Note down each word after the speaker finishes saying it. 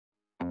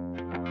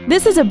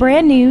This is a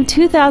brand new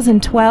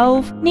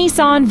 2012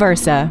 Nissan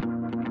Versa.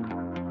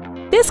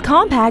 This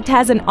compact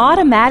has an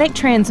automatic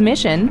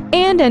transmission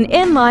and an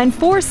inline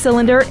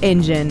 4-cylinder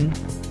engine.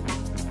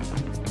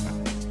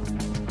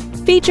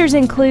 Features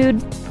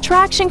include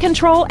traction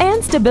control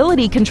and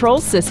stability control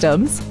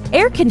systems,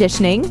 air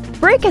conditioning,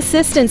 brake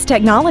assistance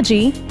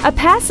technology, a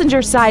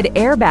passenger side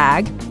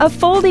airbag, a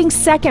folding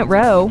second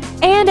row,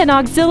 and an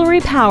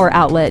auxiliary power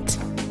outlet.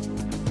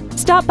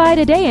 Stop by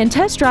today and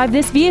test drive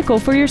this vehicle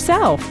for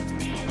yourself.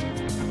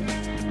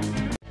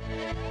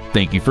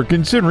 Thank you for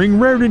considering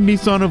Rairdon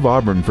Nissan of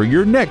Auburn for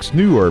your next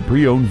new or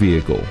pre-owned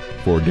vehicle.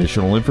 For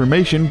additional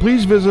information,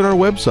 please visit our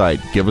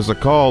website, give us a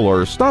call,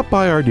 or stop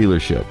by our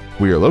dealership.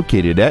 We are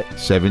located at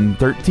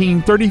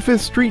 713 35th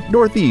Street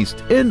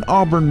Northeast in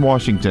Auburn,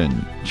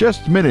 Washington,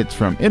 just minutes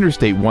from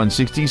Interstate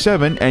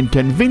 167 and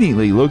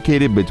conveniently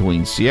located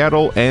between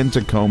Seattle and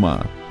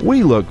Tacoma.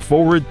 We look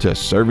forward to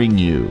serving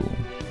you.